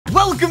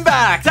Welcome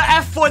back to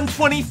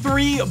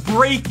F123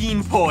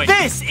 Breaking Point.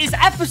 This is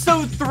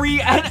episode 3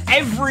 and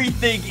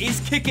everything is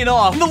kicking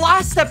off. In the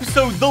last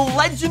episode, the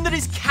legend that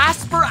is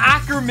Casper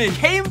Ackerman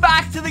came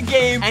back to the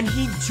game and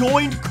he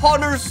joined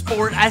Connor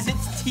Sport as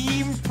its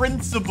team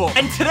principal.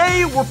 And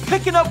today we're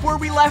picking up where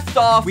we left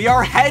off. We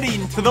are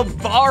heading to the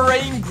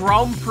Bahrain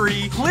Grand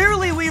Prix.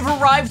 Clearly we've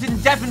arrived in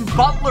Devin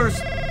Butler's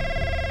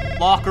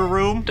locker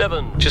room.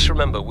 Devin, just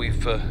remember,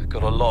 we've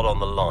got a lot on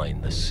the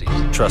line this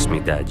season. Trust me,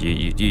 Dad.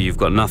 You've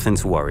got nothing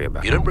to worry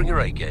about. You don't bring your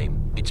A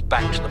game, it's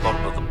back to the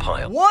bottom of the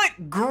pile.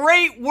 What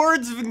great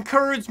words of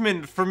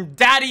encouragement from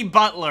Daddy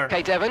Butler.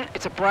 Okay, Devin,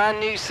 it's a brand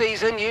new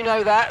season, you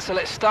know that, so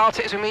let's start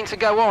it as we mean to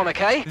go on,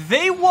 okay?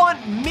 They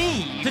want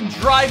me to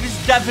drive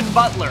as Devin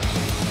Butler.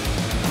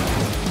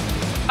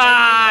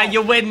 Ah,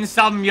 you win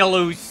some, you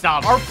lose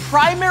some. Our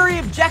primary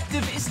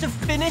objective is to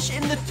finish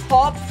in the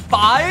top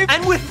 5.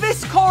 And with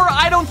this car,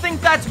 I don't think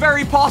that's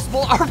very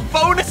possible. Our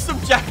bonus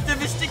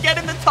objective is to get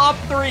in the top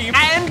 3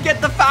 and get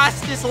the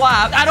fastest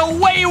lap. And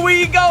away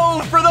we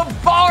go for the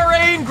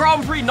Bahrain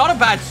Grand Prix. Not a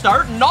bad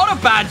start. Not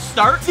a bad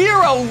start.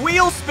 0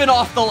 wheel spin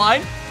off the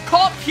line.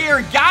 Cop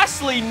here,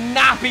 Gasly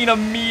napping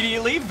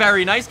immediately.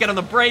 Very nice. Get on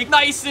the brake.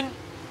 Nice and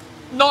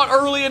not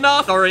early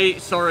enough. Sorry.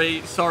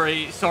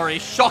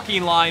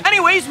 Shocking line.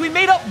 Anyways, we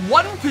made up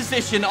 1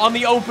 position on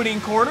the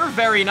opening corner.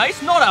 Very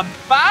nice. Not a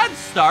bad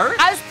start.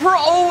 As per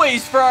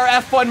always for our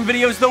F1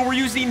 videos, though, we're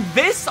using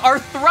this, our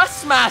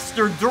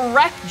Thrustmaster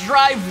direct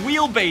drive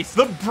wheelbase,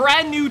 the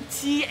brand new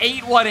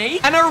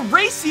T818. And our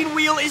racing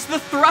wheel is the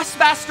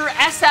Thrustmaster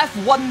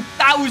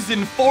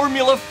SF1000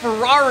 Formula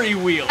Ferrari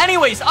wheel.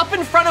 Anyways, up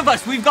in front of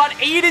us, we've got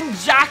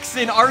Aiden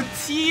Jackson, our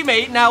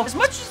teammate. Now, as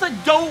much as I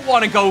don't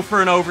want to go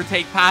for an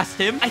overtake past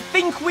him, I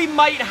think we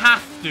might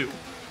have to.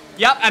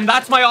 Yep, and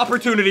that's my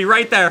opportunity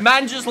right there.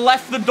 Man just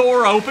left the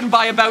door open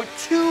by about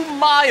 2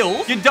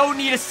 miles. You don't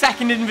need a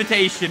second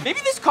invitation.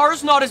 Maybe this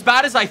car's not as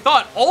bad as I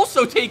thought.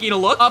 Also taking a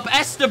look up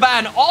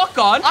Esteban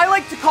Ocon. I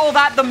like to call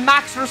that the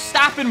Max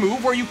Verstappen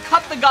move, where you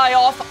cut the guy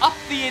off up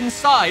the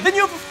inside. Then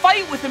you have a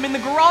fight with him in the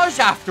garage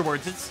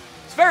afterwards. It's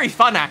very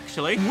fun,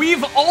 actually.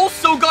 We've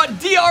also got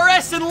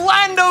DRS, and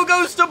Lando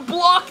goes to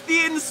block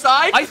the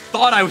inside. I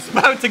thought I was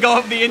about to go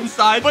up the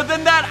inside, but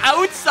then that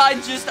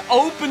outside just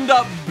opened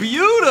up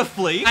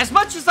beautifully. As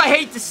much as I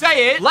hate to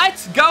say it,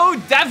 let's go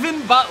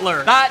Devin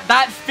Butler.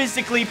 That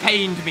physically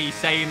pained me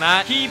saying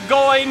that. Keep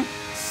going.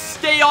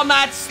 Stay on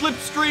that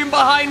slipstream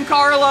behind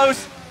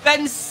Carlos.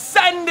 Then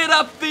send it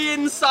up the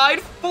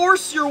inside.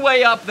 Force your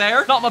way up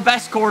there. Not my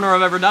best corner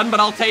I've ever done, but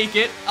I'll take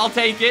it. I'll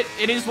take it.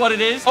 It is what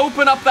it is.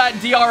 Open up that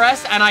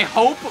DRS, and I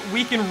hope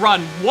we can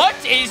run. What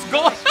is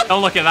going on?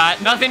 Don't look at that.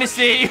 Nothing to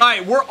see. All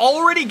right, we're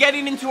already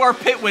getting into our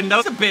pit window.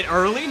 It's a bit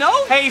early,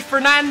 no? Hey,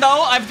 Fernando,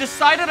 I've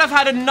decided I've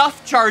had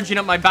enough charging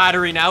up my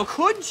battery now.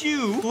 Could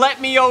you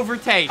let me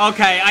overtake?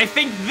 Okay, I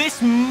think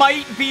this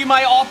might be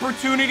my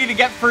opportunity to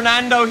get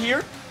Fernando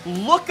here.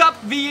 Look up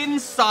the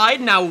inside.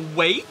 Now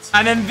wait.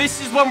 And then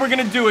this is when we're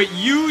gonna do it.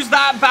 Use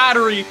that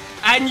battery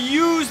and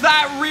use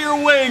that rear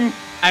wing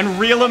and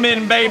reel him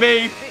in,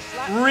 baby.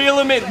 Reel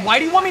him in. Why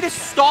do you want me to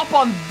stop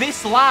on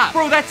this lap?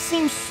 Bro, that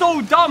seems so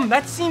dumb.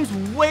 That seems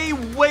way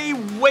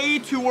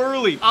too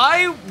early.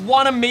 I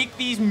want to make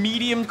these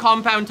medium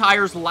compound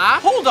tires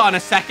last. Hold on a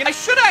second. I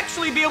should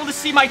actually be able to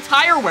see my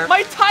tire wear.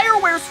 My tire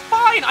wear's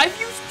fine. I've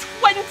used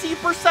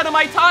 20% of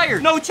my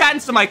tires. No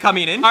chance of my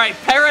coming in. All right,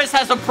 Perez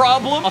has a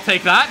problem. I'll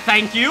take that.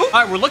 Thank you. All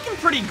right, we're looking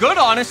pretty good,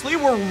 honestly.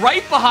 We're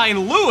right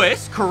behind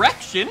Lewis.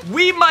 Correction.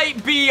 We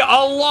might be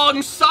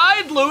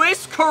alongside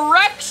Lewis.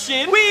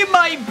 Correction. We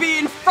might be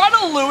in front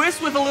of Lewis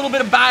with a little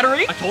bit of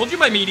battery. I told you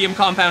my medium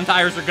compound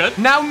tires are good.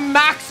 Now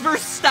Max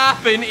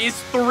Verstappen is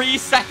 3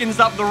 seconds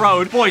up the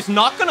road. Boys,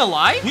 not gonna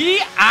lie,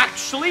 we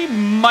actually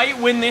might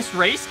win this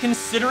race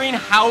considering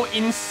how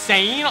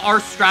insane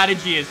our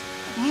strategy is.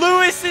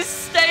 Lewis is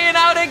staying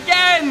out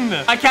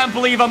again. I can't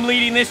believe I'm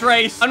leading this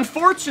race.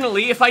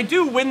 Unfortunately, if I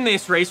do win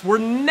this race, we're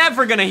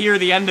never gonna hear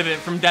the end of it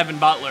from Devin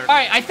Butler. All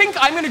right, I think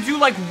I'm gonna do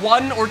like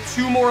 1 or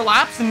 2 more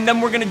laps, and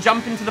then we're gonna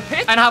jump into the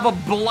pit and have a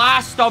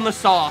blast on the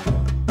saw.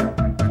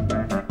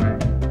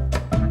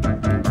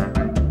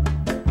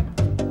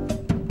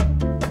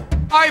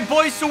 All right,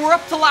 boys, so we're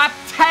up to lap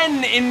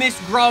 10 in this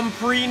Grand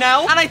Prix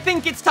now, and I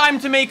think it's time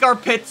to make our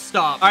pit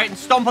stop. All right, and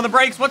stomp on the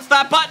brakes. What's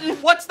that button?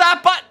 What's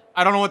that button?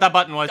 I don't know what that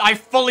button was. I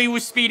fully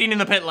was speeding in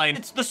the pit lane.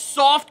 It's the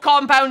soft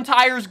compound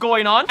tires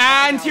going on.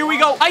 And here we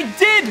go. I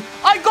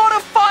got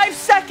a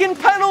 5-second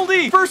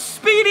penalty for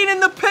speeding in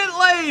the pit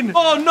lane.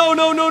 Oh, no.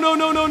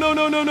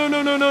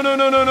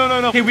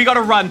 Okay, we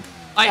gotta run.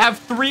 I have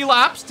 3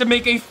 laps to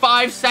make a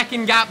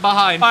 5-second gap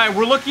behind. All right,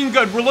 we're looking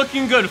good.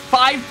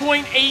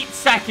 5.8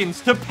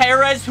 seconds to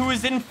Perez, who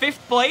is in 5th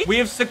place. We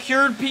have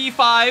secured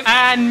P5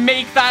 and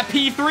make that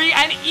P3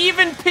 and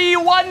even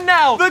P1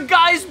 now. The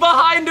guys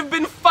behind have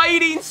been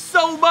fighting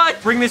so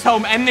much. Bring this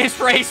home. End this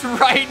race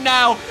right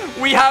now.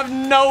 We have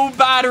no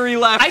battery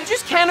left. I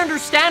just can't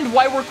understand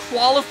why we're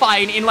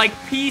qualifying in like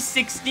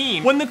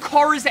P16 when the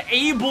car is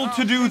able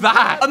to do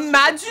that.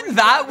 Imagine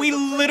that. We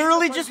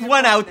literally just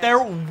went out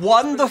there,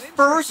 won the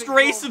first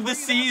race of the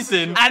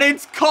season, and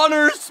it's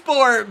Connor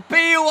Sport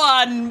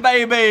P1,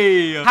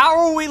 baby. How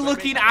are we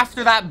looking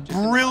after that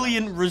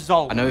brilliant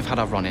result? I know we've had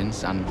our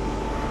run-ins and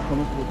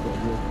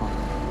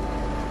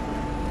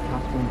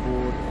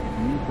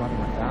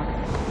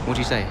what do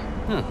you say?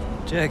 Huh,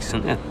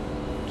 Jackson, yeah.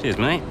 Cheers,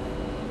 mate.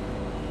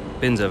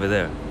 Bin's over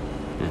there.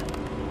 Yeah.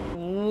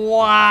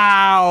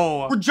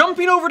 Wow. We're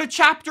jumping over to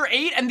Chapter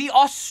 8 and the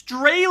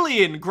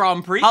Australian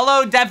Grand Prix.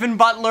 Hello, Devin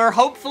Butler.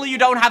 Hopefully you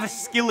don't have a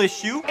skill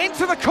issue.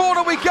 Into the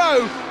corner we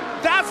go.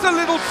 That's a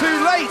little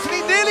too late, and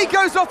he nearly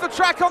goes off the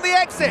track on the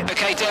exit.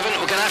 Okay, Devin,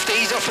 we're going to have to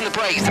ease off from the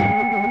brakes.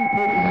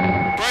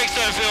 Brakes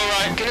don't feel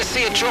right. Going to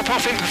see a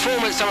drop-off in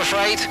performance, I'm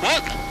afraid.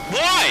 What?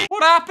 Why?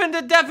 What happened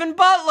to Devin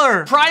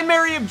Butler?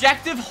 Primary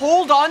objective,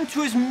 hold on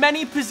to as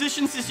many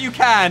positions as you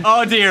can.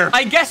 Oh dear.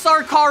 I guess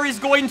our car is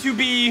going to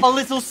be a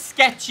little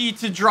sketchy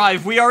to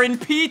drive. We are in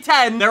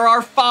P10. There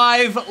are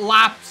 5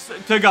 laps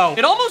to go.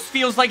 It almost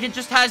feels like it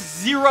just has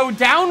 0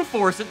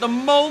 downforce at the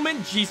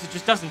moment. Jeez, it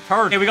just doesn't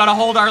turn. Okay, we gotta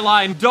hold our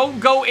line. Don't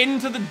go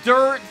into the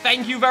dirt.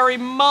 Thank you very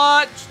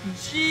much.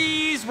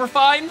 Jeez, we're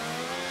fine.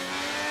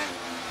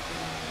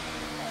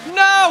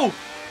 No!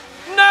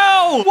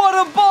 No!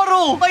 What a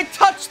bottle! I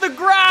touched the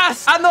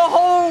grass and the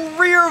whole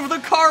rear of the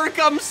car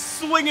comes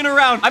swinging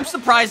around. I'm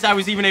surprised I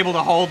was even able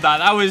to hold that.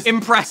 That was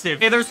impressive.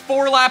 Okay, there's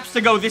 4 laps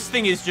to go. This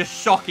thing is just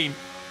shocking.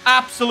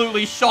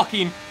 Absolutely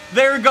shocking.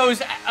 There goes,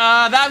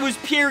 that was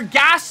Pierre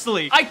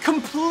Gasly. I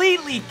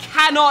completely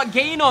cannot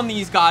gain on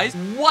these guys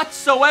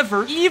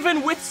whatsoever,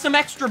 even with some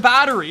extra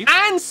battery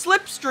and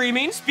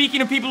slipstreaming. Speaking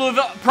of people who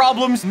have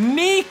problems,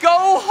 Nico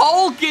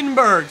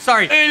Hülkenberg,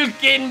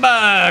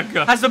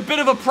 has a bit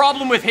of a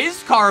problem with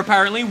his car,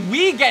 apparently.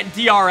 We get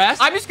DRS.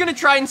 I'm just gonna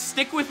try and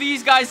stick with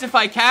these guys if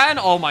I can.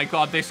 Oh my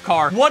God, this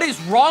car. What is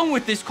wrong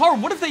with this car?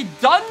 What have they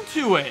done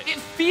to it? It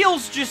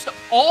feels just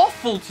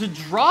awful to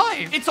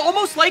drive. It's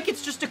almost like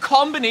it's just a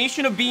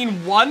combination of being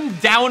 1,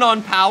 down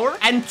on power,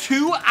 and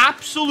 2,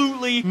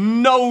 absolutely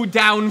no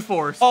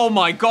downforce. Oh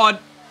my God.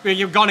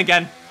 You're gone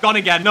again. Gone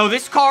again. No,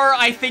 this car,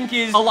 I think,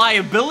 is a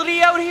liability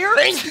out here.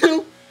 Thank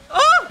you.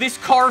 This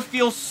car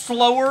feels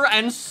slower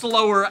and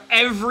slower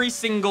every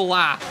single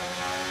lap.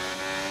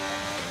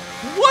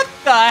 What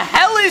the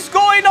hell is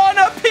going on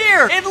up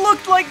here? It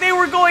looked like they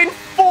were going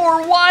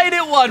 4 wide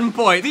at one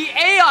point. The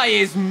AI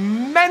is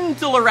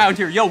mental around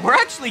here. Yo, we're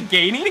actually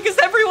gaining because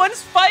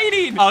everyone's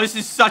fighting. Oh, this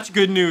is such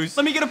good news.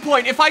 Let me get a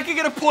point. If I could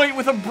get a point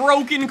with a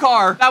broken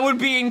car, that would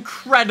be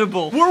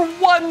incredible. We're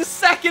 1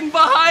 second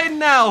behind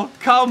now.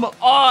 Come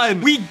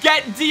on. We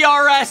get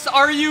DRS.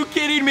 Are you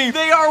kidding me?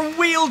 They are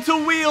wheel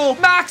to wheel.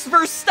 Max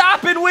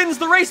Verstappen wins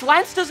the race.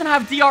 Lance doesn't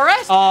have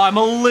DRS. Oh, I'm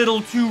a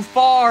little too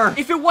far.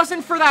 If it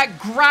wasn't for that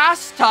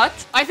grass touch,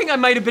 I think I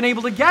might have been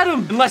able to get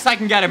him. Unless I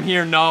can get him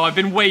here. No, I've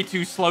been way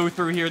too slow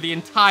through here the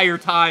entire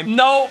time.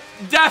 No,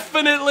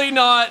 definitely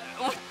not.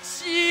 Oh,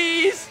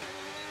 jeez.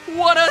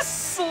 What a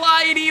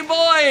slidey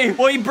boy.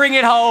 Boy, bring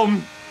it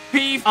home.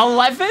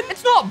 P11?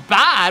 It's not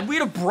bad. We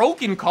had a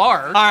broken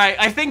car. All right,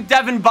 I think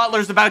Devin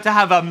Butler's about to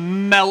have a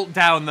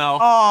meltdown, though.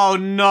 Oh,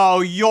 no,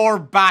 you're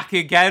back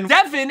again.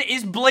 Devin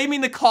is blaming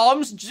the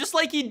comms just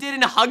like he did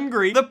in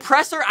Hungary. The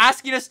press are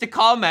asking us to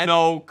comment.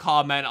 No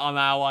comment on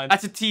that one.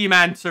 That's a team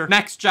answer.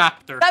 Next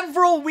chapter.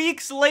 Several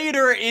weeks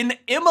later in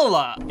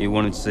Imola. You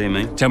wanted to see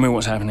me? Tell me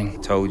what's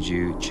happening. Told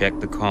you, check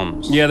the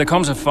comms. Yeah, the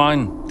comms are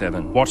fine,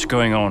 Devin. What's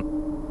going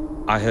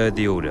on? I heard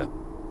the order.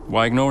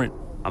 Why ignore it?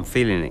 I'm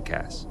feeling it,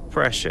 Cass.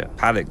 Pressure.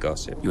 Paddock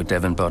gossip. You're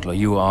Devin Butler.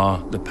 You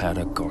are the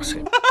paddock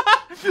gossip.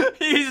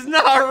 He's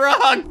not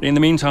wrong. In the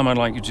meantime, I'd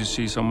like you to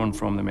see someone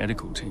from the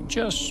medical team.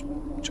 Just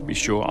to be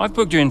sure. I've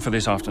booked you in for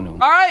this afternoon.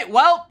 All right,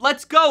 well,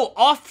 let's go.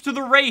 Off to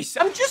the race.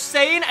 I'm just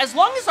saying, as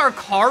long as our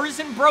car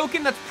isn't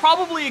broken, that's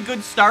probably a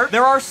good start.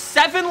 There are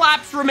 7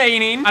 laps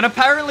remaining, and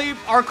apparently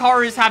our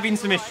car is having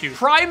some issues.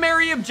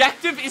 Primary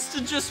objective is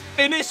to just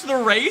finish the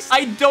race.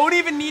 I don't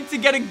even need to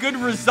get a good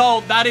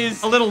result. That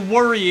is a little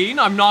worrying,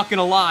 I'm not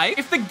gonna lie.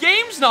 If the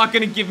game's not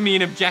gonna give me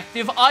an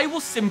objective, I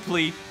will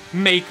simply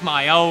make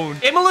my own.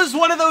 Imola's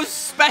one of those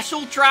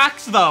special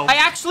tracks, though. I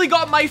actually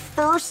got my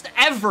first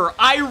ever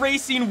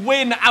iRacing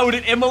win out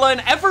at Imola,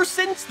 and ever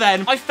since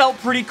then, I felt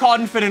pretty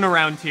confident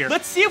around here.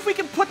 Let's see if we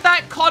can put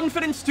that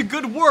confidence to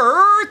good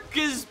work,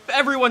 because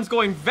everyone's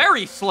going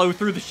very slow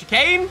through the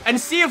chicane, and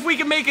see if we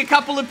can make a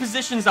couple of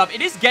positions up.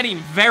 It is getting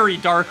very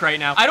dark right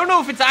now. I don't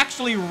know if it's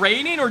actually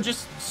raining or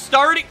just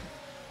starting.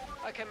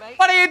 Okay, mate.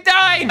 What are you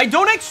doing? I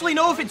don't actually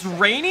know if it's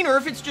raining or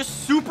if it's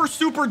just super,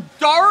 super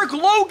dark.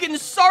 Logan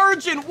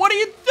Sargent, what are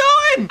you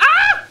doing?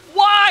 Ah!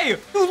 Why?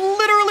 You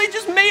literally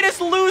just made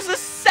us lose 1.5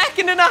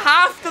 seconds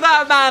to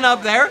that man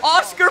up there.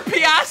 Oscar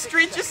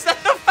Piastri just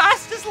set the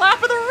fastest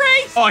lap of the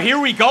race. Oh, here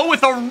we go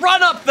with a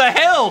run up the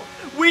hill.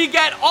 We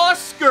get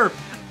Oscar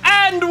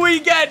and we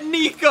get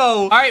Nico.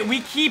 All right,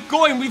 we keep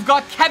going. We've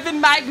got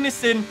Kevin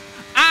Magnussen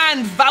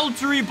and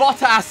Valtteri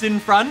Bottas in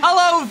front.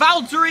 Hello,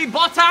 Valtteri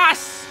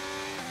Bottas.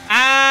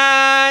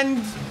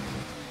 And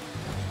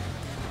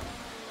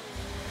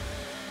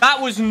that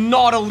was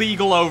not a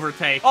legal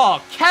overtake. Oh,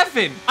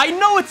 Kevin, I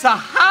know it's a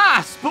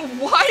Haas, but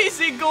why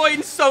is it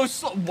going so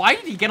slow? Why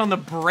did he get on the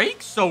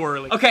brakes so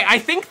early? Okay, I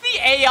think the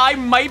AI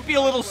might be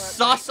a little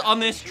sus on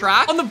this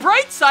track. On the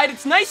bright side,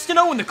 it's nice to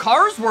know when the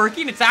car's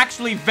working, it's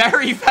actually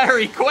very,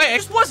 very quick. I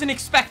just wasn't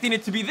expecting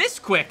it to be this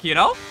quick, you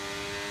know?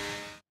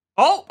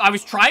 Oh, I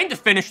was trying to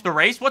finish the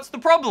race. What's the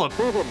problem?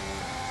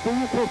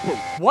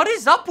 What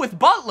is up with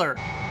Butler?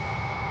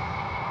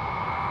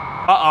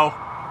 Uh-oh.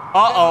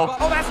 Uh-oh.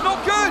 Oh, that's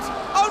not good.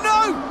 Oh,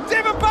 no.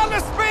 Devin Butler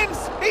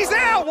spins. He's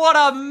out. What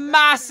a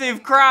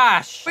massive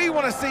crash. We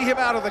want to see him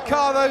out of the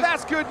car, though.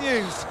 That's good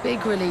news.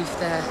 Big relief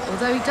there,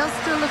 although he does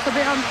still look a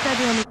bit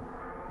unsteady on the...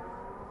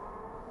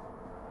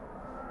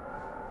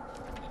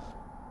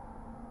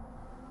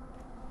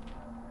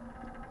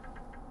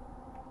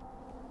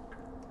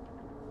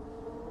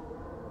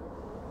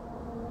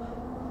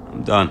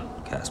 I'm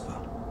done, Casper.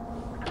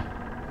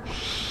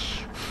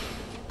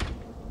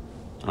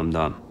 I'm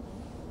done.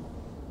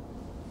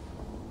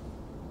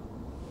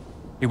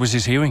 It was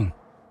his hearing.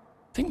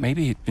 I think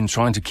maybe he'd been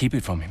trying to keep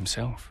it from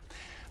himself.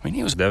 I mean,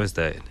 he was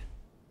Devastated.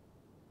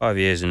 5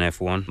 years in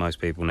F1, most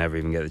people never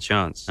even get the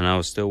chance. And I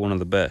was still one of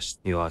the best.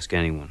 You ask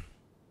anyone.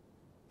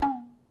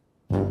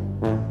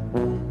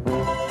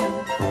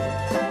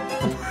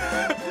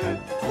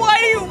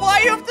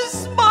 Why you have to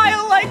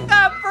smile like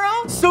that,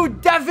 bro? So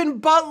Devin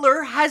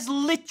Butler has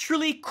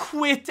literally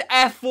quit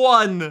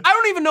F1. I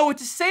don't even know what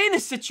to say in a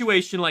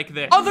situation like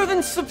this, other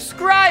than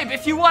subscribe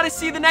if you want to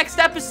see the next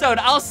episode.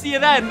 I'll see you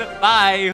then. Bye.